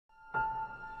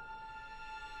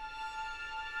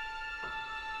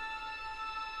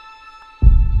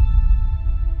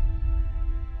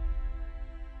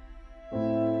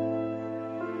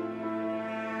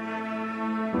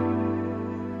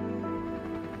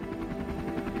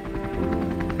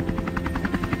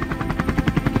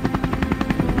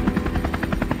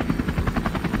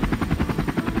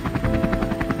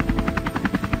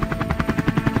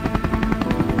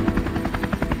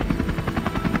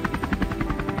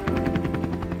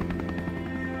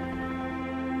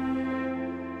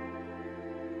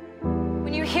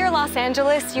Los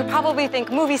Angeles, you probably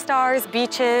think movie stars,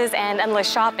 beaches, and endless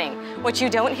shopping. What you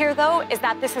don't hear, though, is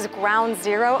that this is ground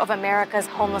zero of America's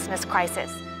homelessness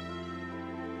crisis.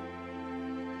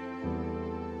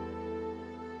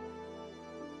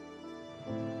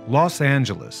 Los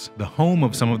Angeles, the home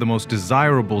of some of the most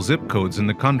desirable zip codes in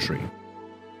the country.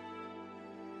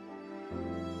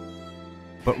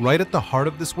 But right at the heart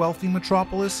of this wealthy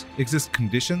metropolis exist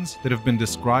conditions that have been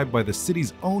described by the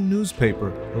city's own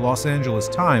newspaper, the Los Angeles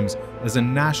Times, as a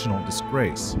national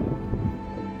disgrace.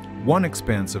 One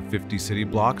expanse of 50 city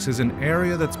blocks is an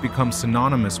area that's become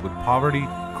synonymous with poverty,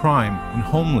 crime, and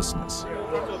homelessness.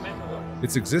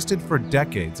 It's existed for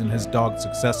decades and has dogged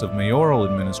successive mayoral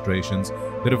administrations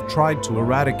that have tried to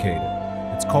eradicate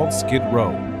it. It's called Skid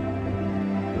Row.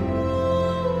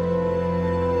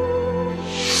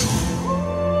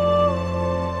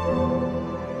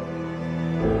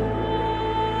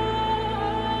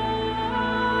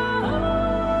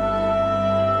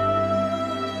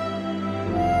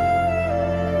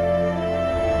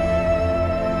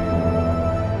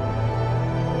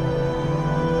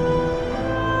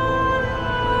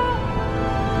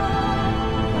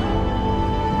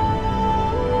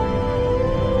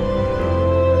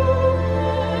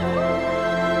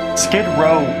 Skid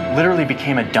Row literally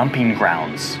became a dumping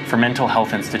grounds for mental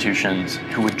health institutions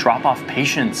who would drop off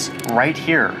patients right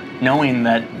here, knowing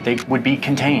that they would be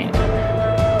contained.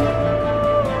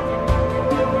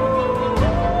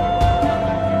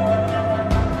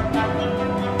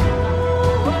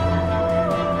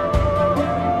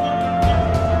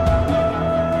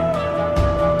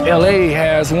 LA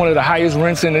has one of the highest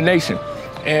rents in the nation.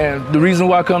 And the reason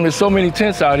why there's so many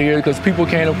tents out here is because people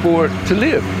can't afford to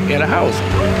live in a house.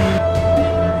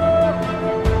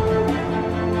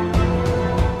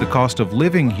 The cost of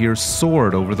living here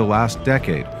soared over the last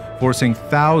decade, forcing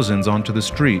thousands onto the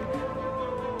street.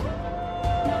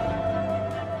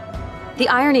 The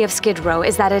irony of Skid Row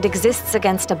is that it exists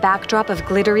against a backdrop of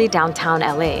glittery downtown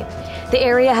LA. The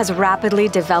area has rapidly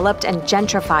developed and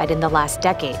gentrified in the last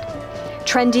decade.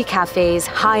 Trendy cafes,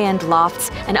 high-end lofts,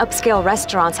 and upscale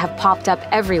restaurants have popped up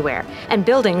everywhere, and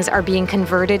buildings are being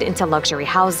converted into luxury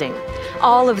housing.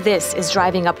 All of this is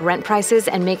driving up rent prices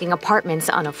and making apartments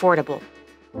unaffordable.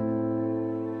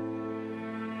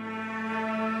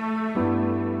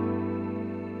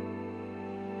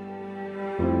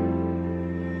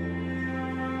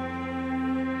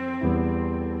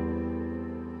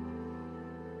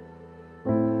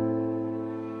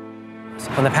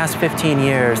 In the past 15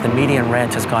 years, the median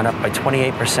rent has gone up by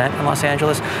 28% in Los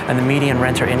Angeles, and the median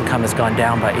renter income has gone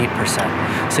down by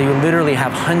 8%. So you literally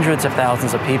have hundreds of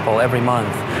thousands of people every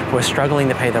month who are struggling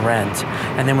to pay the rent.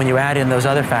 And then when you add in those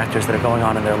other factors that are going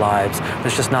on in their lives,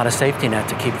 there's just not a safety net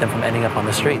to keep them from ending up on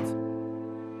the streets.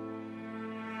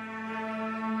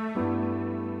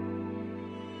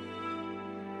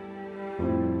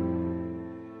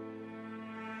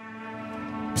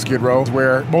 Skid Row,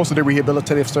 where most of the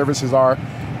rehabilitative services are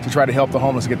to try to help the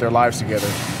homeless get their lives together.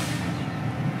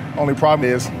 Only problem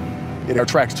is it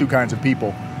attracts two kinds of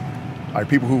people. Like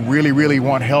people who really, really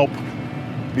want help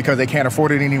because they can't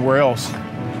afford it anywhere else.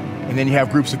 And then you have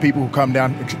groups of people who come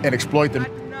down and exploit them.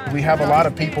 We have a lot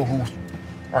of people who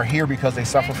are here because they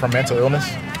suffer from mental illness.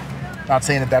 Not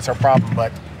saying that that's our problem,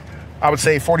 but I would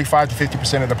say 45 to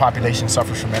 50% of the population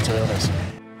suffers from mental illness.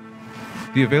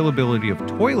 The availability of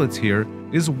toilets here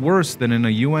is worse than in a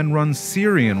UN-run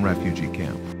Syrian refugee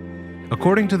camp.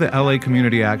 According to the LA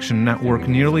Community Action Network,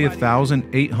 nearly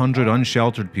 1,800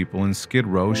 unsheltered people in Skid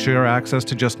Row share access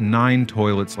to just 9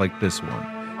 toilets like this one,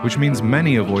 which means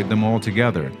many avoid them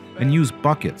altogether and use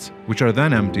buckets, which are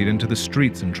then emptied into the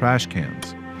streets and trash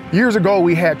cans. Years ago,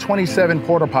 we had 27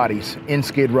 porta potties in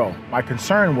Skid Row. My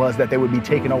concern was that they would be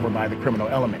taken over by the criminal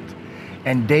element.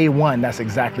 And day one, that's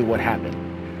exactly what happened.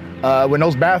 When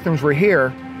those bathrooms were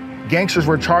here, gangsters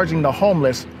were charging the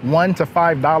homeless $1 to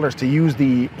 $5 to use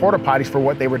the porta potties for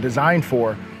what they were designed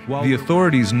for. While the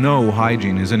authorities know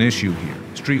hygiene is an issue here,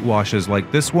 street washes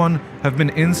like this one have been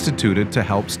instituted to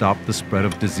help stop the spread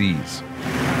of disease.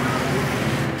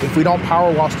 If we don't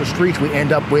power wash the streets, we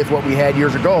end up with what we had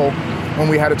years ago when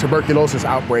we had a tuberculosis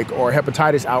outbreak or a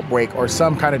hepatitis outbreak or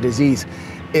some kind of disease.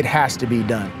 It has to be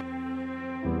done.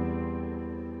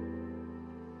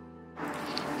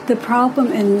 The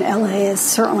problem in LA is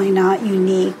certainly not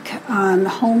unique.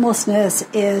 Homelessness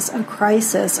is a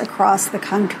crisis across the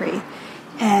country.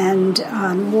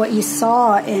 And what you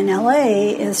saw in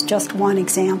LA is just one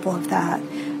example of that.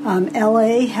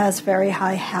 LA has very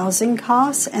high housing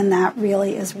costs, and that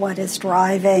really is what is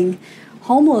driving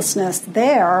homelessness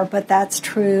there, but that's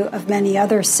true of many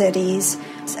other cities.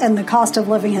 And the cost of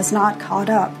living has not caught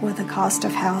up with the cost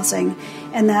of housing,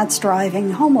 and that's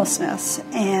driving homelessness.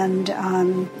 And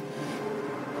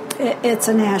it's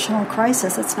a national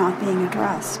crisis. It's not being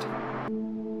addressed.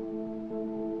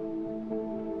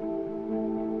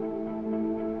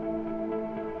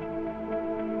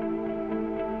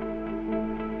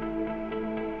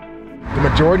 The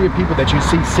majority of people that you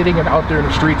see sitting out there in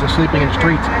the streets and sleeping in the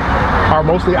streets are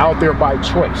mostly out there by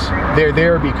choice. They're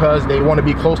there because they want to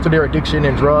be close to their addiction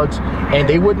and drugs, and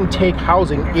they wouldn't take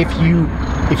housing if you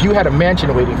had a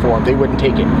mansion waiting for them. They wouldn't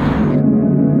take it.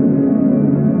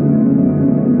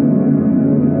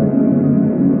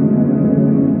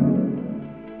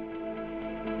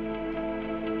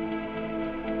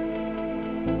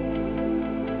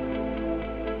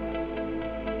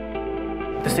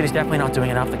 The city's definitely not doing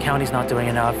enough. The county's not doing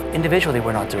enough. Individually,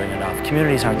 we're not doing enough.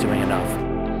 Communities aren't doing enough.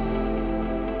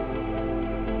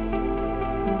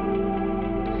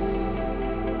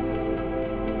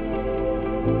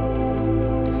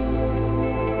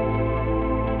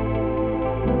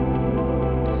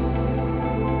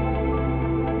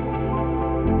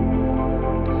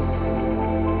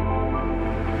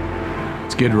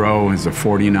 Skid Row is a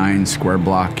 49 square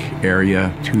block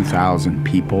area, 2,000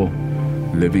 people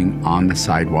living on the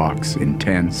sidewalks in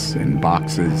tents and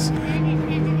boxes.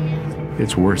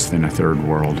 It's worse than a third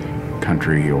world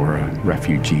country or a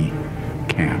refugee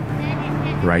camp.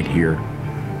 Right here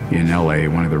in LA,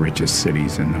 one of the richest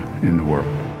cities in the world.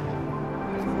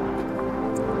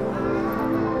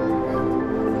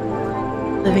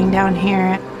 Living down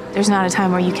here, there's not a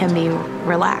time where you can be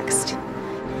relaxed.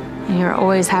 And you're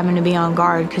always having to be on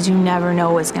guard because you never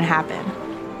know what's going to happen.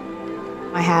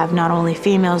 I have not only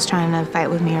females trying to fight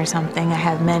with me or something, I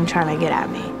have men trying to get at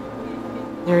me.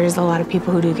 There is a lot of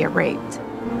people who do get raped.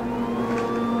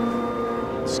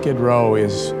 Skid Row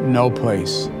is no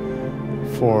place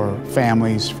for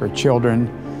families, for children.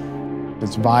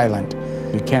 It's violent.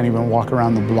 You can't even walk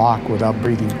around the block without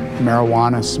breathing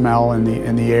marijuana smell in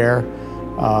the air,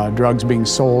 drugs being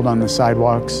sold on the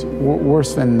sidewalks.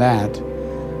 Worse than that,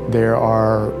 there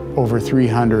are over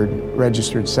 300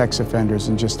 registered sex offenders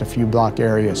in just a few block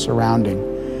areas surrounding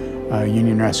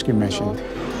Union Rescue Mission.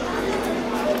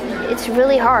 It's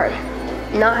really hard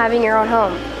not having your own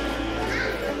home.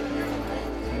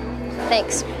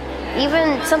 Thanks.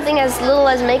 Even something as little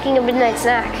as making a midnight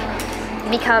snack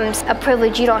becomes a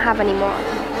privilege you don't have anymore.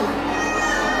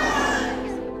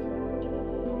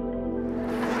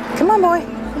 Come on, boy.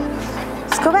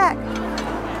 Let's go back.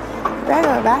 Gotta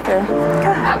go to the bathroom.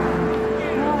 Go.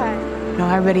 You know,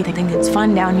 everybody thinks it's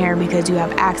fun down here because you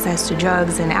have access to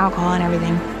drugs and alcohol and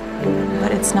everything,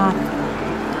 but it's not.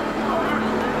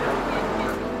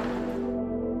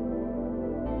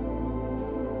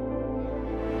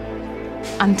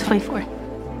 I'm 24.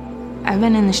 I've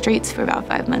been in the streets for about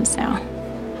 5 months now.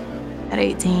 At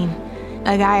 18,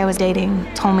 a guy I was dating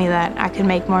told me that I could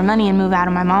make more money and move out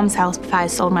of my mom's house if I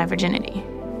sold my virginity.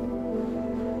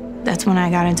 That's when I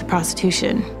got into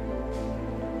prostitution.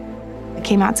 I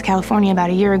came out to California about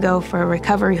a year ago for a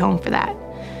recovery home for that.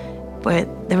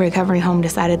 But the recovery home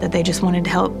decided that they just wanted to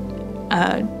help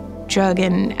drug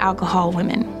and alcohol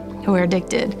women who are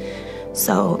addicted.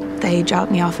 So they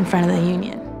dropped me off in front of the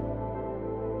union.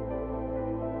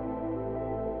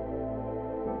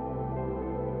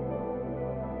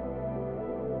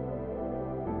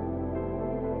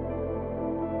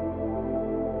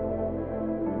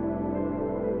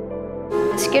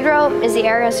 Skid Row is the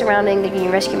area surrounding the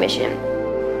Union Rescue Mission.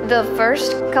 The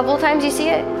first couple of times you see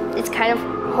it, it's kind of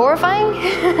horrifying.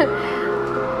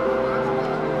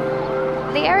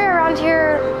 The area around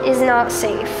here is not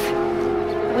safe.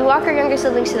 We walk our younger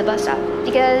siblings to the bus stop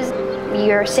because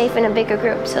you're safe in a bigger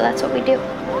group, so that's what we do.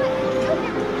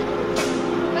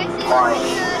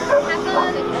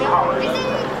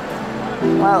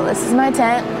 Well, this is my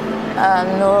tent,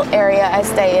 the little area I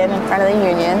stay in front of the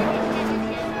union.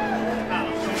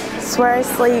 It's where I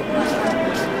sleep.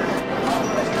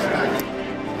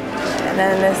 And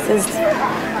then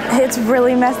it's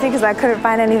really messy because I couldn't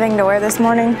find anything to wear this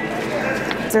morning.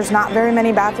 There's not very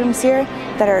many bathrooms here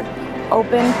that are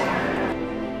open.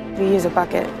 We use a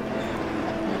bucket.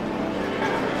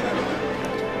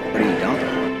 Where are you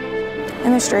dumping?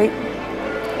 In the street.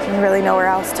 And really nowhere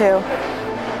else, too.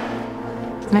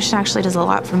 The mission actually does a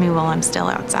lot for me while I'm still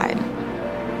outside.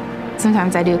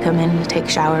 Sometimes I do come in to take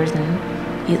showers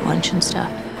and eat lunch and stuff.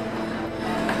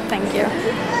 Thank you.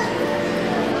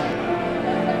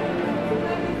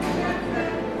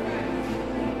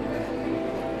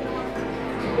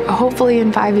 Hopefully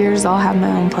in 5 years I'll have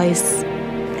my own place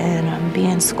and be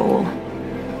in school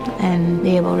and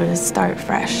be able to start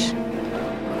fresh.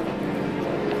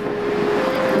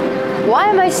 Why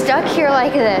am I stuck here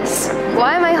like this?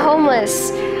 Why am I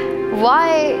homeless?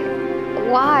 Why?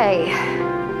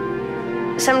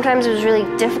 Sometimes it was really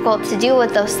difficult to deal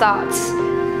with those thoughts.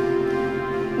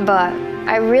 But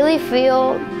I really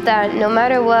feel that no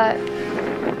matter what,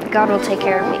 God will take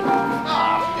care of me.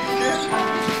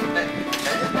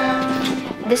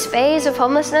 This phase of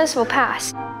homelessness will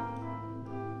pass.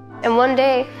 And one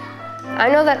day, I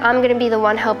know that I'm gonna be the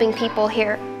one helping people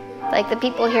here. Like the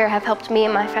people here have helped me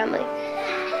and my family.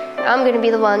 I'm gonna be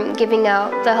the one giving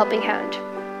out the helping hand.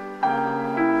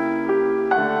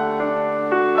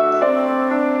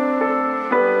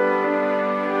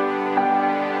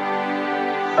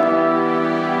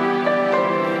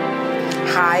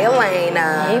 Hi,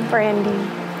 Elena. Hey, Brandy.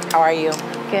 How are you?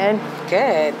 Good.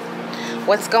 Good.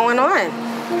 What's going on?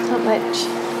 Not much.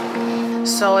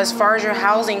 So as far as your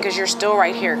housing, because you're still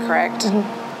right here, correct?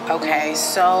 Mm-hmm. Okay,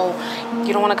 so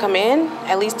you don't want to come in?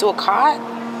 At least do a cot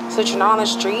so that you're not on the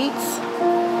streets?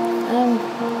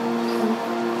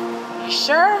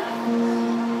 Sure?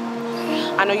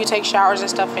 I know you take showers and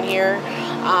stuff in here.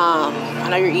 I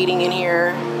know you're eating in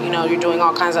here. You know, you're doing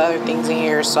all kinds of other things in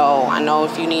here. So I know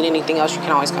if you need anything else, you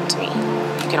can always come to me.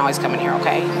 You can always come in here,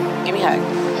 okay? Give me a hug.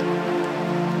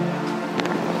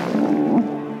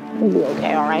 You'll be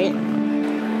okay, all right?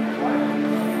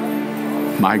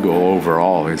 My goal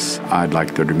overall is I'd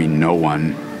like there to be no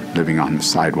one living on the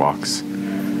sidewalks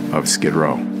of Skid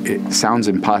Row. It sounds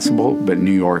impossible, but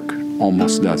New York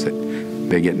almost does it.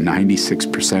 They get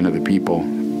 96% of the people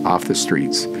off the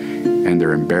streets, and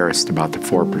they're embarrassed about the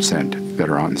 4% that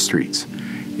are on the streets.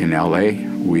 In LA,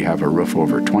 we have a roof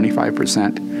over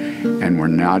 25%, and we're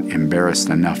not embarrassed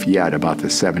enough yet about the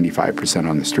 75%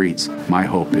 on the streets. My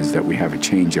hope is that we have a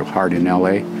change of heart in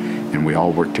LA, and we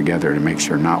all work together to make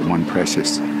sure not one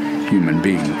precious human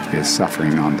being is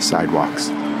suffering on the sidewalks.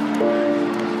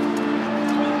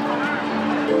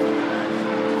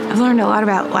 I've learned a lot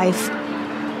about life.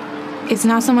 It's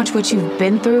not so much what you've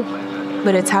been through,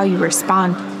 but it's how you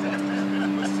respond.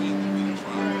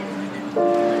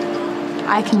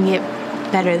 I can get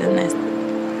better than this.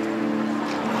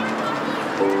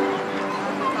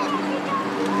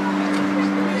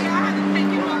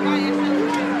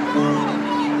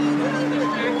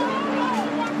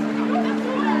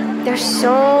 There's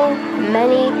so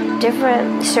many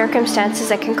different circumstances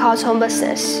that can cause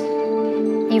homelessness.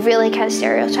 You really can't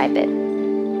stereotype it.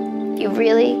 You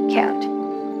really can't.